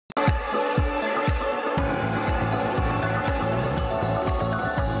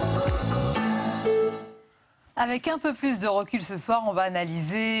Avec un peu plus de recul ce soir, on va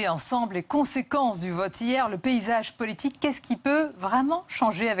analyser ensemble les conséquences du vote hier, le paysage politique. Qu'est-ce qui peut vraiment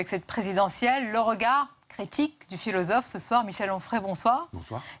changer avec cette présidentielle? Le regard critique du philosophe ce soir, Michel Onfray, bonsoir.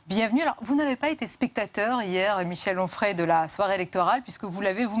 Bonsoir. Bienvenue. Alors, vous n'avez pas été spectateur hier, Michel Onfray, de la soirée électorale, puisque vous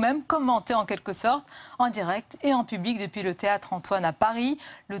l'avez vous-même commenté en quelque sorte, en direct et en public depuis le théâtre Antoine à Paris.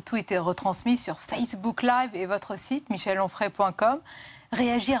 Le tout était retransmis sur Facebook Live et votre site, michelonfray.com.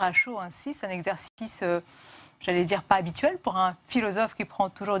 Réagir à chaud ainsi, c'est un exercice, j'allais dire, pas habituel pour un philosophe qui prend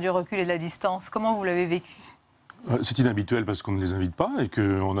toujours du recul et de la distance. Comment vous l'avez vécu ? C'est inhabituel parce qu'on ne les invite pas et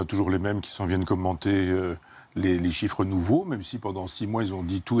qu'on a toujours les mêmes qui s'en viennent commenter les chiffres nouveaux, même si pendant 6 mois ils ont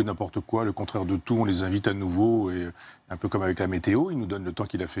dit tout et n'importe quoi, le contraire de tout, on les invite à nouveau, et un peu comme avec la météo, il nous donne le temps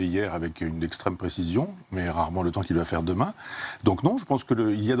qu'il a fait hier avec une extrême précision, mais rarement le temps qu'il va faire demain. Donc non, je pense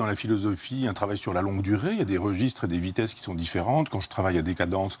qu'il y a dans la philosophie un travail sur la longue durée, il y a des registres et des vitesses qui sont différentes. Quand je travaille à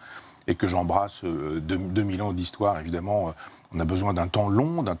décadence et que j'embrasse 2000 ans d'histoire, évidemment, on a besoin d'un temps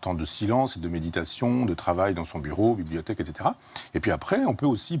long, d'un temps de silence et de méditation, de travail dans son bureau, bibliothèque, etc. Et puis après, on peut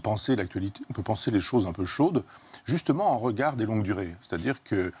aussi penser l'actualité, on peut penser les choses un peu chaudes, justement en regard des longues durées. C'est-à-dire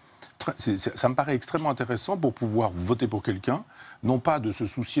que ça me paraît extrêmement intéressant pour pouvoir voter pour quelqu'un, non pas de se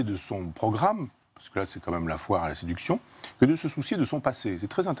soucier de son programme, parce que là c'est quand même la foire à la séduction, que de se soucier de son passé. C'est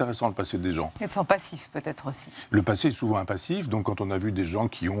très intéressant le passé des gens. Et de son passif peut-être aussi. Le passé est souvent un passif, donc quand on a vu des gens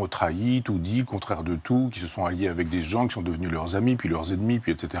qui ont trahi, tout dit, le contraire de tout, qui se sont alliés avec des gens qui sont devenus leurs amis, puis leurs ennemis,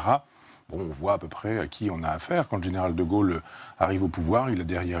 puis etc., bon, on voit à peu près à qui on a affaire. Quand le général de Gaulle arrive au pouvoir, il a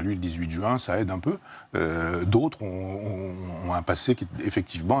derrière lui le 18 juin, ça aide un peu. D'autres ont un passé qui est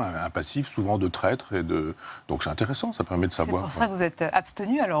effectivement un passif, souvent de traître. Donc c'est intéressant, ça permet de savoir. C'est pour ça que vous êtes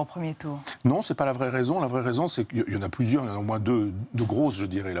abstenu alors au premier tour? Non, c'est pas la vraie raison. La vraie raison, c'est qu'il y en a plusieurs, il y en a au moins deux grosses, je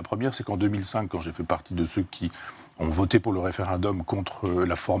dirais. La première, c'est qu'en 2005, quand j'ai fait partie de ceux qui ont voté pour le référendum contre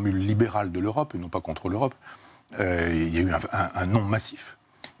la formule libérale de l'Europe, et non pas contre l'Europe, il y a eu un non massif.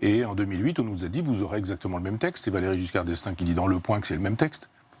 Et en 2008, on nous a dit, vous aurez exactement le même texte. Et Valéry Giscard d'Estaing qui dit dans Le Point que c'est le même texte.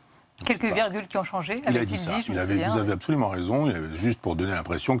 Quelques virgules qui ont changé, il a dit ça. Vous avez absolument raison, il avait juste pour donner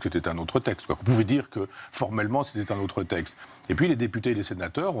l'impression que c'était un autre texte. Vous pouvez dire que formellement c'était un autre texte. Et puis les députés et les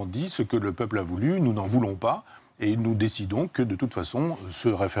sénateurs ont dit ce que le peuple a voulu, nous n'en voulons pas. Et nous décidons que de toute façon, ce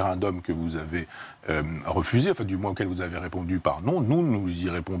référendum que vous avez refusé, enfin du moins auquel vous avez répondu par non, nous y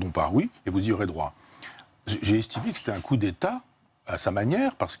répondons par oui, et vous y aurez droit. J'ai estimé que c'était un coup d'État à sa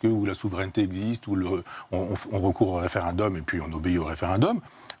manière, parce que où la souveraineté existe, où on recourt au référendum et puis on obéit au référendum,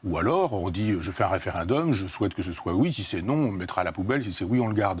 ou alors on dit je fais un référendum, je souhaite que ce soit oui, si c'est non, on le mettra à la poubelle, si c'est oui, on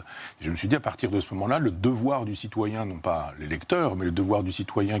le garde. Et je me suis dit à partir de ce moment-là, le devoir du citoyen, non pas l'électeur, mais le devoir du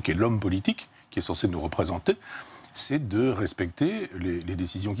citoyen qui est l'homme politique, qui est censé nous représenter, c'est de respecter les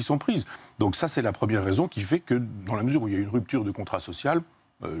décisions qui sont prises. Donc ça, c'est la première raison qui fait que dans la mesure où il y a une rupture de contrat social,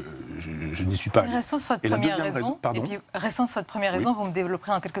 je n'y suis pas allé. Restons sur cette première raison. Et puis, restons sur cette première raison, vous me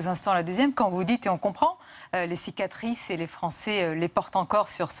développerez en quelques instants la deuxième. Quand vous dites, et on comprend, les cicatrices et les Français les portent encore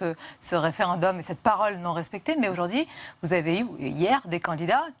sur ce référendum et cette parole non respectée. Mais aujourd'hui, vous avez eu hier des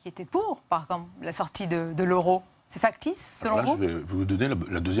candidats qui étaient pour, par exemple, la sortie de l'euro. C'est factice, selon vous ? Je vais vous donner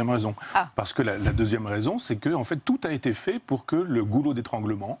la deuxième raison. Parce que la deuxième raison, c'est que en fait, tout a été fait pour que le goulot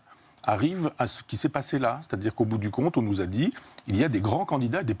d'étranglement arrive à ce qui s'est passé là. C'est-à-dire qu'au bout du compte, on nous a dit il y a des grands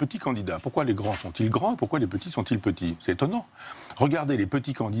candidats et des petits candidats. Pourquoi les grands sont-ils grands et pourquoi les petits sont-ils petits? C'est étonnant. Regardez, les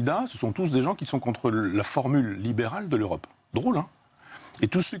petits candidats, ce sont tous des gens qui sont contre la formule libérale de l'Europe. Drôle, hein? Et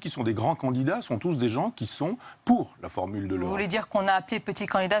tous ceux qui sont des grands candidats sont tous des gens qui sont pour la formule de l'Europe. Vous voulez dire qu'on a appelé petits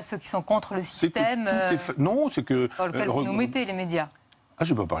candidats ceux qui sont contre le système Non, c'est que... dans lequel vous nous mettez les médias. Ah,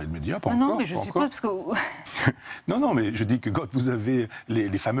 je ne vais pas parler de médias, pas encore. Non, mais je suppose parce que... non, mais je dis que quand vous avez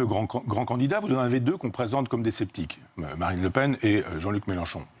les fameux grands candidats, vous en avez deux qu'on présente comme des sceptiques. Marine Le Pen et Jean-Luc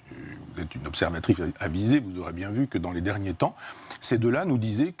Mélenchon. Vous êtes une observatrice avisée, vous aurez bien vu que dans les derniers temps, ces deux-là nous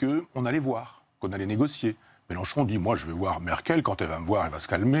disaient qu'on allait voir, qu'on allait négocier. Mélenchon dit, moi je vais voir Merkel, quand elle va me voir, elle va se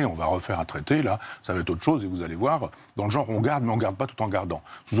calmer, on va refaire un traité, là, ça va être autre chose, et vous allez voir, dans le genre on garde, mais on ne garde pas tout en gardant.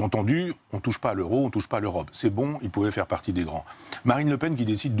 Sous-entendu, on ne touche pas à l'euro, on ne touche pas à l'Europe. C'est bon, il pouvait faire partie des grands. Marine Le Pen qui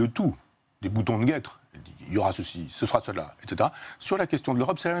décide de tout, des boutons de guêtre, elle dit, il y aura ceci, ce sera cela, etc. Sur la question de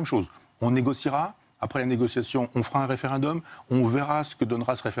l'Europe, c'est la même chose. On négociera, après la négociation, on fera un référendum, on verra ce que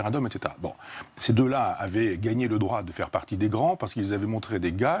donnera ce référendum, etc. Bon, ces deux-là avaient gagné le droit de faire partie des grands parce qu'ils avaient montré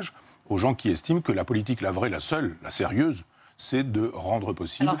des gages aux gens qui estiment que la politique, la vraie, la seule, la sérieuse, c'est de rendre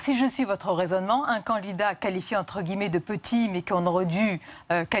possible... Alors, si je suis votre raisonnement, un candidat qualifié entre guillemets de petit, mais qu'on aurait dû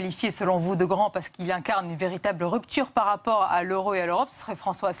qualifier selon vous de grand parce qu'il incarne une véritable rupture par rapport à l'euro et à l'Europe, ce serait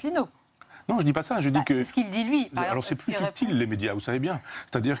François Asselineau. Non, je ne dis pas ça, je dis que... C'est ce qu'il dit lui. Alors c'est plus subtil, les médias, vous savez bien.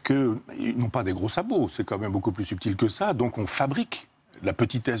 C'est-à-dire qu'ils n'ont pas des gros sabots, c'est quand même beaucoup plus subtil que ça, donc on fabrique la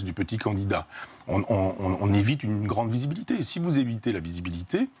petitesse du petit candidat, on évite une grande visibilité. Et si vous évitez la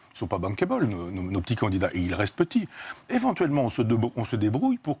visibilité, ils ne sont pas bankable, nos petits candidats, et ils restent petits. Éventuellement, on se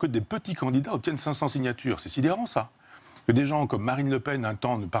débrouille pour que des petits candidats obtiennent 500 signatures. C'est sidérant, ça. Que des gens comme Marine Le Pen, un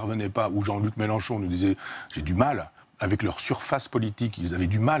temps, ne parvenaient pas, ou Jean-Luc Mélenchon nous disait « j'ai du mal ». Avec leur surface politique, ils avaient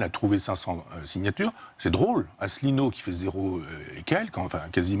du mal à trouver 500 signatures. C'est drôle. Asselineau, qui fait 0 et quelques, enfin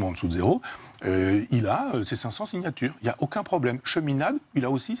quasiment en dessous de 0, il a ses 500 signatures. Il n'y a aucun problème. Cheminade, il a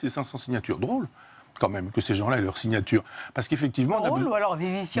aussi ses 500 signatures. Drôle, quand même, que ces gens-là aient leurs signatures. Parce qu'effectivement... Drôle ou alors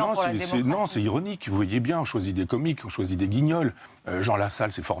vivifiant pour la démocratie? Non, c'est ironique. Vous voyez bien, on choisit des comiques, on choisit des guignols. Jean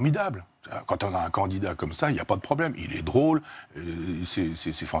Lassalle, c'est formidable. Quand on a un candidat comme ça, il n'y a pas de problème. Il est drôle,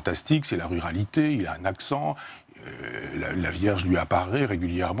 c'est fantastique, c'est la ruralité, il a un accent... la Vierge lui apparaît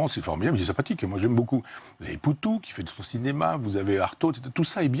régulièrement, c'est formidable, il est sympathique, moi j'aime beaucoup. Vous avez Poutou qui fait de son cinéma, vous avez Artaud, tout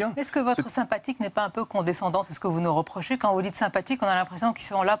ça est bien. Est-ce que votre sympathique n'est pas un peu condescendant? C'est ce que vous nous reprochez. Quand vous dites sympathique, on a l'impression qu'ils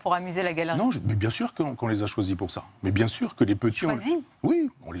sont là pour amuser la galerie. Non, mais bien sûr qu'on les a choisis pour ça. Mais bien sûr que les petits...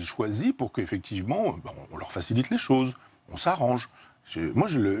 Oui, on les choisit pour qu'effectivement, on leur facilite les choses, on s'arrange. Moi,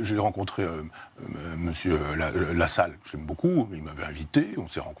 j'ai rencontré Monsieur Lassalle, que j'aime beaucoup, il m'avait invité, on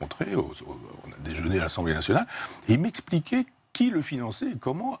s'est rencontrés, on a déjeuné à l'Assemblée nationale, et il m'expliquait qui le finançait et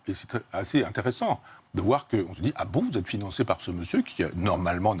comment, et c'est assez intéressant de voir qu'on se dit « Ah bon, vous êtes financé par ce monsieur qui,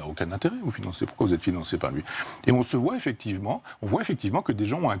 normalement, n'a aucun intérêt à vous financer, pourquoi vous êtes financé par lui ?» Et on voit effectivement que des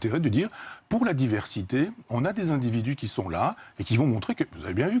gens ont intérêt de dire « Pour la diversité, on a des individus qui sont là et qui vont montrer que, vous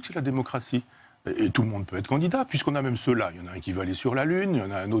avez bien vu que c'est la démocratie. » Et tout le monde peut être candidat, puisqu'on a même ceux-là. Il y en a un qui va aller sur la Lune, il y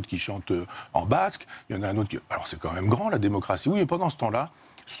en a un autre qui chante en basque, il y en a un autre qui... Alors c'est quand même grand, la démocratie. Oui, et pendant ce temps-là,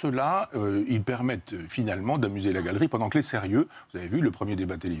 ceux-là, ils permettent finalement d'amuser la galerie, pendant que les sérieux, vous avez vu, le premier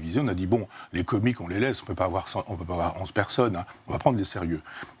débat télévisé, on a dit, bon, les comiques, on les laisse, on ne peut pas avoir 11 personnes, hein, on va prendre les sérieux.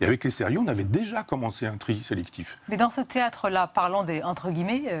 Et avec les sérieux, on avait déjà commencé un tri sélectif. Mais dans ce théâtre-là, parlons des, entre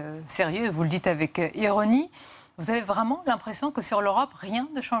guillemets, sérieux, vous le dites avec ironie, vous avez vraiment l'impression que sur l'Europe, rien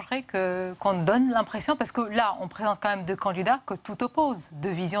ne changerait, qu'on donne l'impression, parce que là, on présente quand même deux candidats que tout oppose,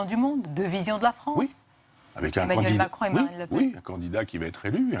 deux visions du monde, deux visions de la France. Oui, avec un Emmanuel candidat, Macron et Marine Le Pen. Oui, un candidat qui va être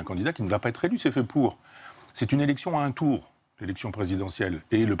élu et un candidat qui ne va pas être élu, c'est fait pour. C'est une élection à un tour, l'élection présidentielle,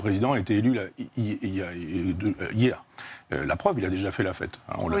 et le président a été élu hier. La preuve, il a déjà fait la fête.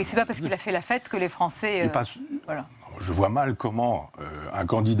 Hein, oui, c'est pas parce qu'il a fait la fête que les Français... Voilà. Je vois mal comment un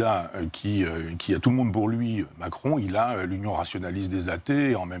candidat qui a tout le monde pour lui, Macron, il a l'Union rationaliste des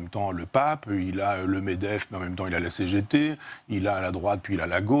athées, en même temps le pape, il a le MEDEF, mais en même temps il a la CGT, il a la droite, puis il a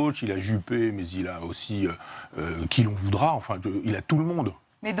la gauche, il a Juppé, mais il a aussi qui l'on voudra, enfin, il a tout le monde.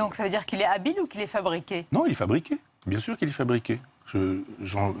 Mais donc, ça veut dire qu'il est habile ou qu'il est fabriqué? Non, il est fabriqué. Bien sûr qu'il est fabriqué.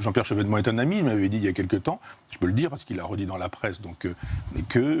 Jean-Pierre Chevènement est un ami, il m'avait dit il y a quelque temps, je peux le dire parce qu'il l'a redit dans la presse, donc,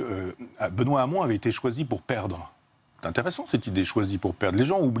 que Benoît Hamon avait été choisi pour perdre. C'est intéressant cette idée, choisie pour perdre. Les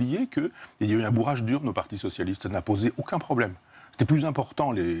gens ont oublié qu'il y a eu un bourrage d'urne au Parti socialiste, ça n'a posé aucun problème. C'était plus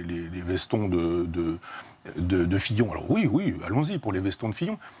important les vestons de Fillon. Alors oui, allons-y pour les vestons de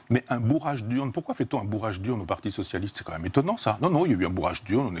Fillon. Mais un bourrage d'urne, pourquoi fait-on un bourrage d'urne au Parti socialiste? C'est quand même étonnant ça. Non, il y a eu un bourrage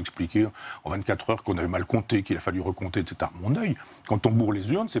d'urne, on a expliqué en 24 heures qu'on avait mal compté, qu'il a fallu recompter, etc. Mon œil, quand on bourre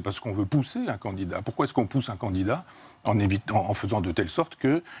les urnes, c'est parce qu'on veut pousser un candidat. Pourquoi est-ce qu'on pousse un candidat en faisant de telle sorte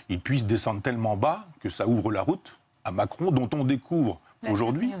qu'il puisse descendre tellement bas que ça ouvre la route à Macron, dont on découvre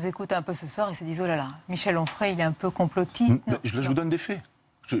aujourd'hui... Ils nous écoutent un peu ce soir et se disent « Oh là là, Michel Onfray, il est un peu complotiste. » Je vous donne des faits.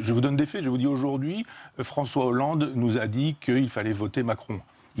 Je vous donne des faits. Je vous dis aujourd'hui, François Hollande nous a dit qu'il fallait voter Macron.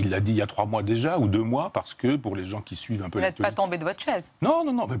 Il l'a dit il y a 3 mois déjà, ou 2 mois, parce que pour les gens qui suivent un peu... Vous n'êtes pas tombé de votre chaise? Non,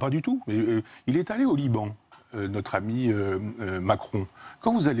 mais pas du tout. Mais, il est allé au Liban, notre ami Macron.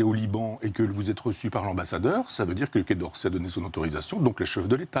 Quand vous allez au Liban et que vous êtes reçu par l'ambassadeur, ça veut dire que le Quai d'Orsay a donné son autorisation, donc le chef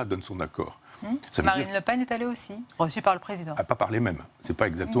de l'État donne son accord. Marine Le Pen est allée aussi, reçue par le président. Pas par les mêmes. C'est pas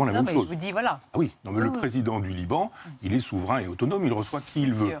exactement la même chose. Je vous dis, voilà. Ah oui, non, mais le président du Liban, il est souverain et autonome, il reçoit qui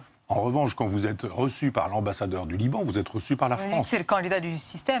il veut. En revanche, quand vous êtes reçu par l'ambassadeur du Liban, vous êtes reçu par la France. C'est le candidat du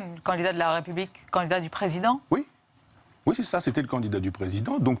système, le candidat de la République, le candidat du président. Oui. Oui, c'est ça, c'était le candidat du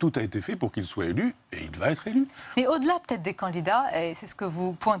président, donc tout a été fait pour qu'il soit élu, et il va être élu. Mais au-delà peut-être des candidats, et c'est ce que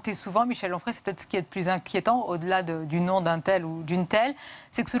vous pointez souvent, Michel Onfray, c'est peut-être ce qui est le plus inquiétant, au-delà du nom d'un tel ou d'une telle,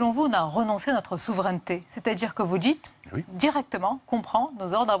 c'est que selon vous, on a renoncé à notre souveraineté. C'est-à-dire que vous dites, directement, qu'on prend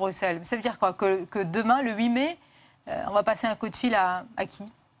nos ordres à Bruxelles. Ça veut dire quoi? Que demain, le 8 mai, on va passer un coup de fil à qui?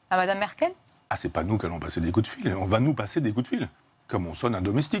 À Madame Merkel? Ah, c'est pas nous qui allons passer des coups de fil, on va nous passer des coups de fil, comme on sonne un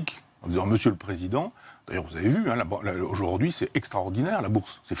domestique. en disant « Monsieur le Président », d'ailleurs vous avez vu, hein, aujourd'hui c'est extraordinaire la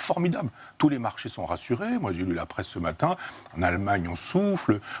bourse, c'est formidable. Tous les marchés sont rassurés, moi j'ai lu la presse ce matin, en Allemagne on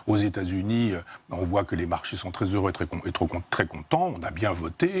souffle, aux États-Unis on voit que les marchés sont très heureux et très contents, on a bien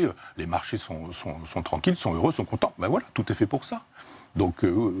voté, les marchés sont tranquilles, sont heureux, sont contents. Ben voilà, tout est fait pour ça. Donc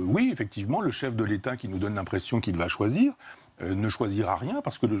oui, effectivement, le chef de l'État qui nous donne l'impression qu'il va choisir, ne choisira rien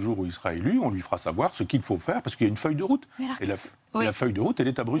parce que le jour où il sera élu, on lui fera savoir ce qu'il faut faire parce qu'il y a une feuille de route. Et la feuille de route, elle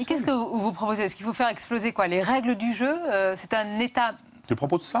est à Bruxelles. Et qu'est-ce que vous proposez? Est-ce qu'il faut faire exploser quoi? Les règles du jeu? C'est un État... Je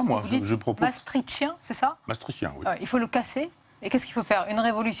propose ça, moi. Je propose... Maastrichtien, c'est ça? Maastrichtien, oui. Il faut le casser. Et qu'est-ce qu'il faut faire? Une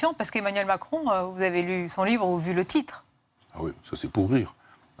révolution? Parce qu'Emmanuel Macron, vous avez lu son livre ou vu le titre? Ah oui, ça c'est pour rire.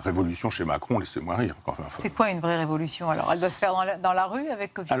 Révolution chez Macron, laissez-moi rire. Enfin, c'est quoi une vraie révolution? Alors, elle doit se faire dans la rue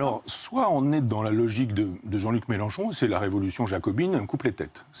avec violence? Alors, soit on est dans la logique de Jean-Luc Mélenchon, c'est la révolution jacobine, on coupe les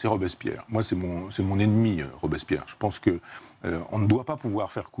têtes. C'est Robespierre. Moi, c'est mon ennemi, Robespierre. Je pense que on ne doit pas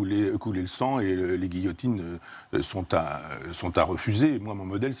pouvoir faire couler le sang et les guillotines sont à refuser. Moi, mon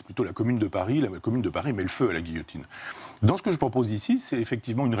modèle, c'est plutôt la Commune de Paris. La Commune de Paris met le feu à la guillotine. Dans ce que je propose ici, c'est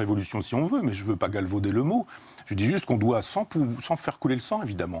effectivement une révolution si on veut, mais je ne veux pas galvauder le mot. Je dis juste qu'on doit, sans faire couler le sang,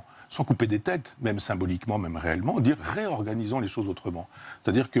 évidemment, sans couper des têtes, même symboliquement, même réellement, dire réorganisons les choses autrement.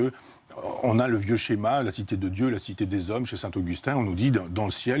 C'est-à-dire qu'on a le vieux schéma, la cité de Dieu, la cité des hommes, chez Saint-Augustin, on nous dit dans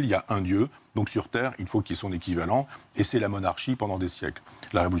le ciel, il y a un Dieu, donc sur terre, il faut qu'il y ait son équivalent, et c'est la monarchie pendant des siècles.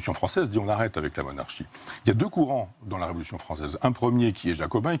 La Révolution française dit on arrête avec la monarchie. Il y a deux courants dans la Révolution française. Un premier qui est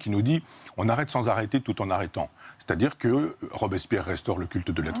jacobin et qui nous dit on arrête sans arrêter tout en arrêtant. C'est-à-dire que Robespierre restaure le culte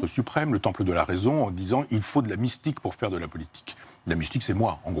de l'être suprême, le temple de la raison, en disant il faut de la mystique pour faire de la politique. La mystique, c'est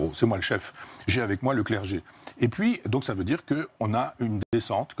moi, en gros, c'est moi le chef. J'ai avec moi le clergé. Et puis, donc ça veut dire qu'on a une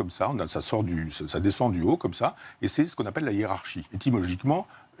descente comme ça, ça descend du haut comme ça, et c'est ce qu'on appelle la hiérarchie. Étymologiquement,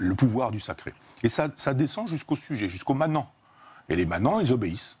 le pouvoir du sacré. Et ça descend jusqu'au sujet, jusqu'aux manants. Et les manants, ils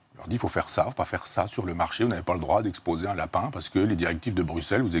obéissent. On leur dit, il faut faire ça, pas faire ça sur le marché. Vous n'avez pas le droit d'exposer un lapin parce que les directives de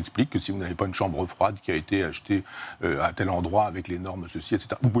Bruxelles vous expliquent que si vous n'avez pas une chambre froide qui a été achetée à tel endroit avec les normes ceci, etc.,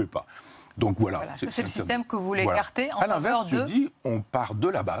 vous ne pouvez pas. Donc voilà. C'est le système que vous voulez écarter en faveur de... À l'inverse, je dis, on part de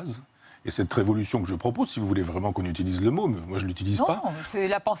la base. Et cette révolution que je propose, si vous voulez vraiment qu'on utilise le mot, mais moi je ne l'utilise pas. Non, c'est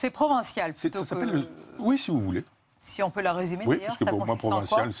la pensée provinciale plutôt ça s'appelle Oui, si vous voulez. Si on peut la résumer oui, d'ailleurs, parce que pour moi,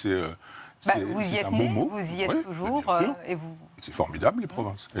 provincial, vous y êtes né, vous y êtes toujours, et vous... C'est formidable, les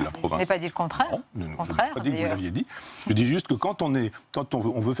provinces. Et la province. Je n'ai pas dit le contraire. Non, je n'ai pas dit que vous l'aviez dit. Je dis juste que quand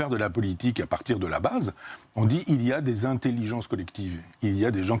on veut faire de la politique à partir de la base, on dit il y a des intelligences collectives. Il y a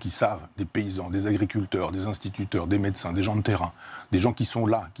des gens qui savent, des paysans, des agriculteurs, des instituteurs, des médecins, des gens de terrain, des gens qui sont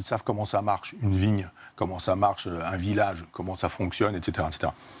là, qui savent comment ça marche, une vigne, comment ça marche, un village, comment ça fonctionne, etc.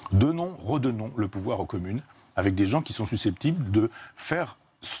 etc. Redonnons le pouvoir aux communes avec des gens qui sont susceptibles de faire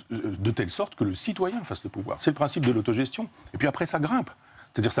de telle sorte que le citoyen fasse le pouvoir. C'est le principe de l'autogestion. Et puis après, ça grimpe.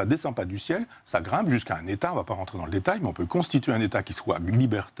 C'est-à-dire ça ne descend pas du ciel, ça grimpe jusqu'à un État, on ne va pas rentrer dans le détail, mais on peut constituer un État qui soit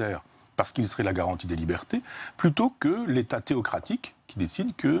libertaire parce qu'il serait la garantie des libertés, plutôt que l'État théocratique qui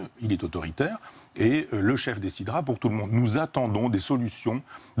décide qu'il est autoritaire et le chef décidera pour tout le monde. Nous attendons des solutions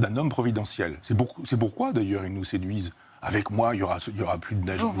d'un homme providentiel. C'est pourquoi, d'ailleurs, ils nous séduisent. Avec moi, il y aura plus de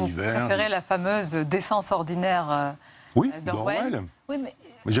neige en hiver. Vous préférez la fameuse décence ordinaire d'Orwell. Oui, mais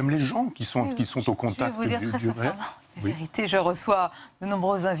j'aime les gens qui sont au contact du réel. Je vais vous dire très sincèrement, la vérité, je reçois de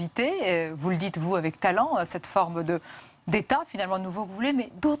nombreux invités, vous le dites vous avec talent, cette forme d'État finalement nouveau que vous voulez, mais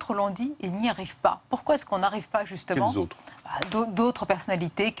d'autres l'ont dit, ils n'y arrivent pas. Pourquoi est-ce qu'on n'arrive pas justement? Quels autres? D'autres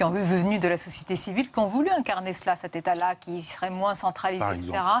personnalités qui ont venues de la société civile, qui ont voulu incarner cela, cet État-là, qui serait moins centralisé,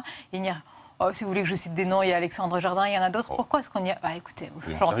 etc. Si vous voulez que je cite des noms, il y a Alexandre Jardin, il y en a d'autres. Pourquoi est-ce qu'on y a... écoutez,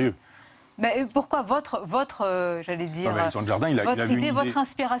 sérieux. Mais pourquoi votre j'allais dire, votre idée, votre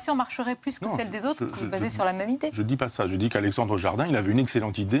inspiration marcherait plus que celle des autres, basée sur la même idée? Je ne dis pas ça. Je dis qu'Alexandre Jardin, il avait une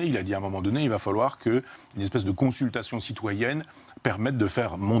excellente idée. Il a dit à un moment donné, il va falloir qu'une espèce de consultation citoyenne permette de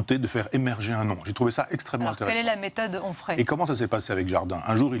faire monter, de faire émerger un nom. J'ai trouvé ça extrêmement intéressant. Quelle est la méthode Onfray? Et comment ça s'est passé avec Jardin?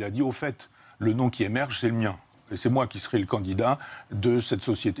 Un jour, il a dit, au fait, le nom qui émerge, c'est le mien. Et c'est moi qui serai le candidat de cette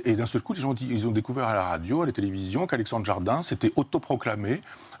société. Et d'un seul coup, les gens ils ont découvert à la radio, à la télévision, qu'Alexandre Jardin s'était autoproclamé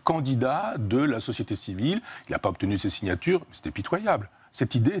candidat de la société civile. Il n'a pas obtenu ses signatures, mais c'était pitoyable.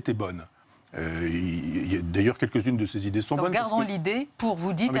 Cette idée était bonne. D'ailleurs, quelques-unes de ces idées sont bonnes. Gardons l'idée pour,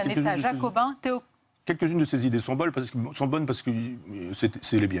 vous dites, un État jacobin, Quelques-unes de ces idées sont bonnes parce que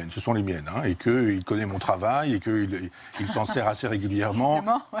c'est les miennes, ce sont les miennes, hein, et qu'il connaît mon travail et qu'il s'en sert assez régulièrement.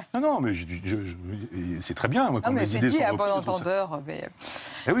 Non, mais c'est très bien. Moi, non, mais c'est dit à bon entendeur.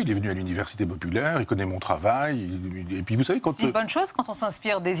 Et oui, il est venu à l'université populaire, il connaît mon travail. Et puis vous savez, c'est une bonne chose quand on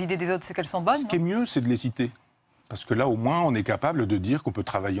s'inspire des idées des autres, c'est qu'elles sont bonnes. Ce qui est mieux, c'est de les citer. Parce que là, au moins, on est capable de dire qu'on peut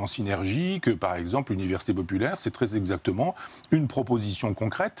travailler en synergie, que par exemple, l'université populaire, c'est très exactement une proposition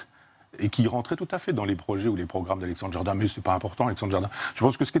concrète et qui rentrait tout à fait dans les projets ou les programmes d'Alexandre Jardin, mais ce n'est pas important, Alexandre Jardin. Je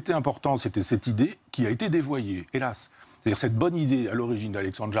pense que ce qui était important, c'était cette idée qui a été dévoyée, hélas. C'est-à-dire cette bonne idée à l'origine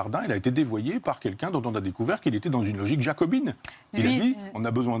d'Alexandre Jardin, elle a été dévoyée par quelqu'un dont on a découvert qu'il était dans une logique jacobine. Il a dit, on a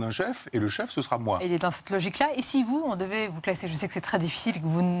besoin d'un chef, et le chef, ce sera moi. Il est dans cette logique-là. Et si vous, on devait vous classer, je sais que c'est très difficile, que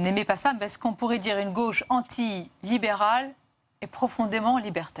vous n'aimez pas ça, mais est-ce qu'on pourrait dire une gauche anti-libérale et profondément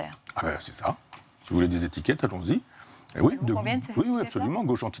libertaire? Ah ben c'est ça. Si vous voulez des étiquettes, allons-y. Oui, oui, absolument.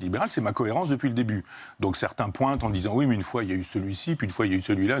 Gauche antilibérale, c'est ma cohérence depuis le début. Donc certains pointent en disant oui, mais une fois il y a eu celui-ci, puis une fois il y a eu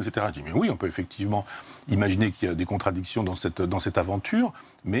celui-là, etc. Je dis mais oui, on peut effectivement imaginer qu'il y a des contradictions dans cette aventure,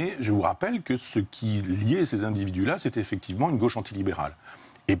 mais je vous rappelle que ce qui liait ces individus-là, c'était effectivement une gauche antilibérale.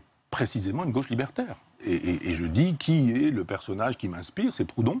 Et précisément une gauche libertaire. Et je dis qui est le personnage qui m'inspire, c'est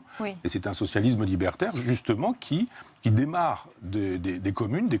Proudhon. Oui. Et c'est un socialisme libertaire, justement, qui démarre des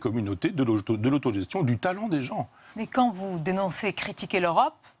communes, des communautés, de l'autogestion, du talent des gens. Mais quand vous dénoncez, critiquez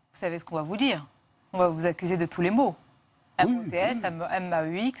l'Europe, vous savez ce qu'on va vous dire. On va vous accuser de tous les mots. MOTS,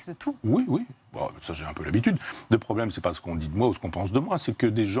 MAUX, de tout. Oui, oui. Bon, ça, j'ai un peu l'habitude. Le problème, c'est pas ce qu'on dit de moi ou ce qu'on pense de moi, c'est que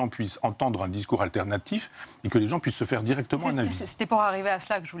des gens puissent entendre un discours alternatif et que les gens puissent se faire directement un avis. C'était pour arriver à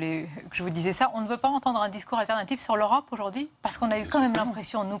cela que je vous disais ça. On ne veut pas entendre un discours alternatif sur l'Europe aujourd'hui? Parce qu'on a eu quand même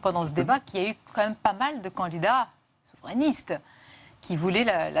l'impression, nous, pendant ce débat, qu'il y a eu quand même pas mal de candidats souverainistes qui voulaient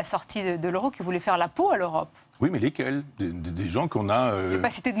la sortie de l'euro, qui voulaient faire la peau à l'Europe. Oui, mais lesquels? Des gens qu'on a... Je ne vais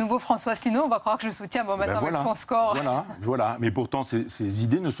pas citer de nouveau François Asselineau, on va croire que je le soutiens maintenant avec son score. Voilà. Mais pourtant, ces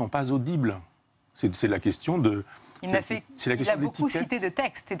idées ne sont pas audibles. C'est la question de... Il a beaucoup cité de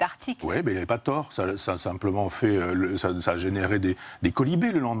textes et d'articles. Oui, mais il n'avait pas tort. Ça a simplement fait... ça a généré des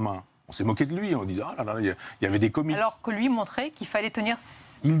colibés le lendemain. On s'est moqué de lui, on disait, ah là là, il y avait des comiques. Alors que lui montrait qu'il fallait tenir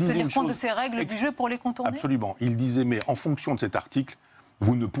compte de ces règles du jeu pour les contourner. Absolument. Il disait, mais en fonction de cet article,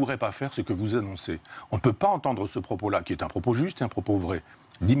 vous ne pourrez pas faire ce que vous annoncez. On ne peut pas entendre ce propos-là, qui est un propos juste et un propos vrai.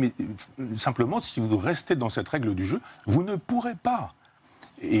 Il dit, mais simplement, si vous restez dans cette règle du jeu, vous ne pourrez pas.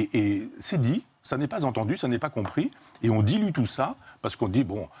 Et c'est dit, ça n'est pas entendu, ça n'est pas compris, et on dilue tout ça, parce qu'on dit,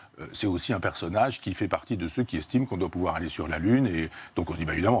 bon, c'est aussi un personnage qui fait partie de ceux qui estiment qu'on doit pouvoir aller sur la Lune, et donc on se dit,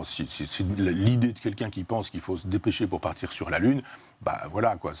 bah évidemment, si c'est l'idée de quelqu'un qui pense qu'il faut se dépêcher pour partir sur la Lune, bah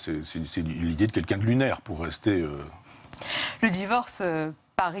voilà, quoi, c'est l'idée de quelqu'un de lunaire pour rester... Le divorce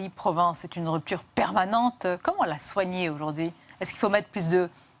Paris-Provence est une rupture permanente. Comment la soigner aujourd'hui? Est-ce qu'il faut mettre plus de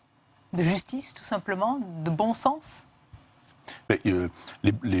justice, tout simplement, de bon sens?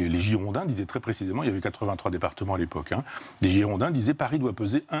 Les Girondins disaient très précisément, il y avait 83 départements à l'époque, hein, les Girondins disaient Paris doit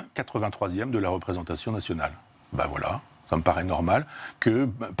peser 1,83e de la représentation nationale. Ben voilà. Ça me paraît normal que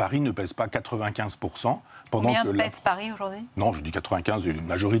Paris ne pèse pas 95%. Combien pèse Paris aujourd'hui? Non, je dis 95, une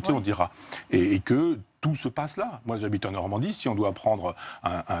majorité, oui. On dira. Et que tout se passe là. Moi, j'habite en Normandie. Si on doit prendre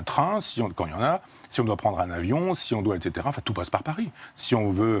un train, quand il y en a, si on doit prendre un avion, si on doit, etc., enfin, tout passe par Paris. Si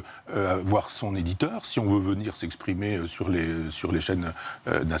on veut voir son éditeur, si on veut venir s'exprimer sur les chaînes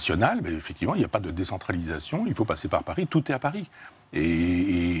nationales, ben, effectivement, il n'y a pas de décentralisation. Il faut passer par Paris. Tout est à Paris.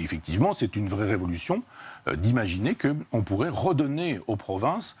 Et effectivement, c'est une vraie révolution d'imaginer qu'on pourrait redonner aux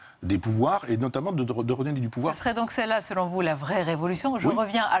provinces des pouvoirs, et notamment de redonner du pouvoir. Ce serait donc celle-là, selon vous, la vraie révolution? Je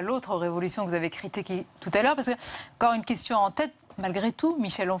reviens à l'autre révolution que vous avez critiquée tout à l'heure, parce que, encore une question en tête, malgré tout,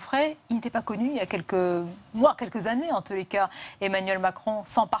 Michel Onfray, il n'était pas connu il y a quelques mois, quelques années en tous les cas. Emmanuel Macron,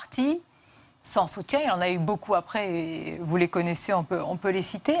 sans parti, sans soutien, il en a eu beaucoup après, et vous les connaissez, on peut les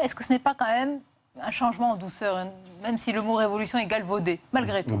citer. Est-ce que ce n'est pas quand même un changement en douceur, même si le mot révolution est galvaudé,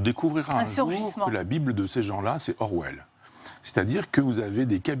 malgré tout? On découvrira un jour que la Bible de ces gens-là, c'est Orwell. C'est-à-dire que vous avez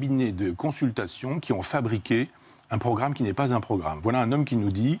des cabinets de consultation qui ont fabriqué un programme qui n'est pas un programme. Voilà un homme qui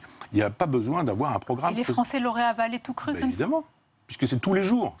nous dit, il n'y a pas besoin d'avoir un programme... Et les Français l'auraient avalé tout cru comme évidemment. Puisque c'est tous les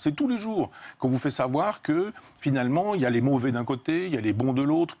jours qu'on vous fait savoir que finalement il y a les mauvais d'un côté, il y a les bons de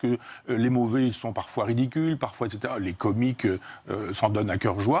l'autre, que les mauvais ils sont parfois ridicules, parfois etc. Les comiques s'en donnent à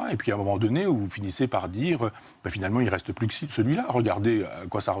cœur joie, et puis à un moment donné où vous finissez par dire finalement il ne reste plus que celui-là. Regardez à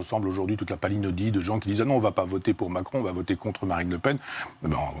quoi ça ressemble aujourd'hui, toute la palinodie de gens qui disent ah non on ne va pas voter pour Macron, on va voter contre Marine Le Pen.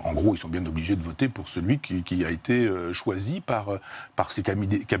 En gros ils sont bien obligés de voter pour celui qui a été choisi par ces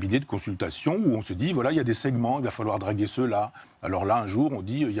cabinets de consultation où on se dit voilà il y a des segments, il va falloir draguer ceux-là. Alors là, un jour, on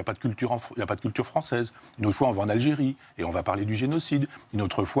dit il n'y a pas de culture française. Une autre fois, on va en Algérie et on va parler du génocide. Une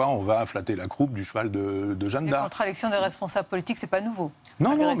autre fois, on va flatter la croupe du cheval de Jeanne d'Arc. La contradiction des responsables politiques, c'est pas nouveau.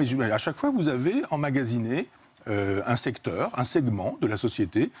 Non, mais à chaque fois, vous avez emmagasiné un secteur, un segment de la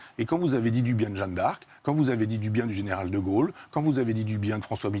société. Et quand vous avez dit du bien de Jeanne d'Arc, quand vous avez dit du bien du général de Gaulle, quand vous avez dit du bien de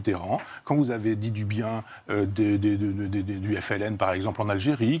François Mitterrand, quand vous avez dit du bien du FLN, par exemple, en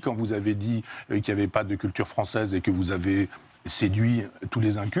Algérie, quand vous avez dit qu'il n'y avait pas de culture française et que vous avez séduit tous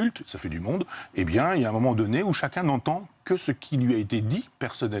les incultes, ça fait du monde, eh bien, il y a un moment donné où chacun n'entend que ce qui lui a été dit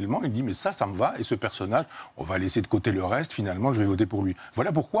personnellement. Il dit, mais ça me va, et ce personnage, on va laisser de côté le reste, finalement, je vais voter pour lui.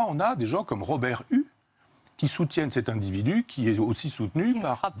 Voilà pourquoi on a des gens comme Robert Hue qui soutiennent cet individu, qui est aussi soutenu par... Il ne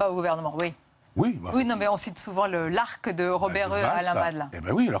par... sera pas au gouvernement, oui. Oui, oui, non, mais on cite souvent l'arc de Robert Hue à Alain Madelin. Eh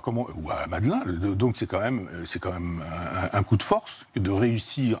ben oui, alors comment... Ou à Madelin, donc c'est quand même un coup de force que de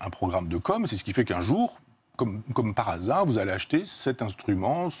réussir un programme de com', c'est ce qui fait qu'un jour... Comme par hasard, vous allez acheter cet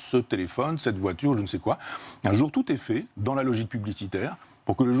instrument, ce téléphone, cette voiture, je ne sais quoi. Un jour, tout est fait dans la logique publicitaire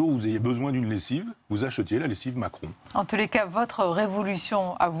pour que le jour où vous ayez besoin d'une lessive, vous achetiez la lessive Macron. En tous les cas, votre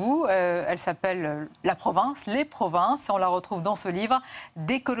révolution à vous, elle s'appelle La province, les provinces, et on la retrouve dans ce livre,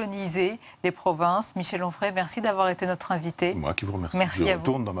 Décoloniser les provinces. Michel Onfray, merci d'avoir été notre invité. Moi qui vous remercie. Merci je à vous.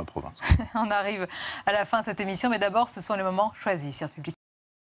 retourne dans ma province. On arrive à la fin de cette émission, mais d'abord, ce sont les moments choisis sur Public.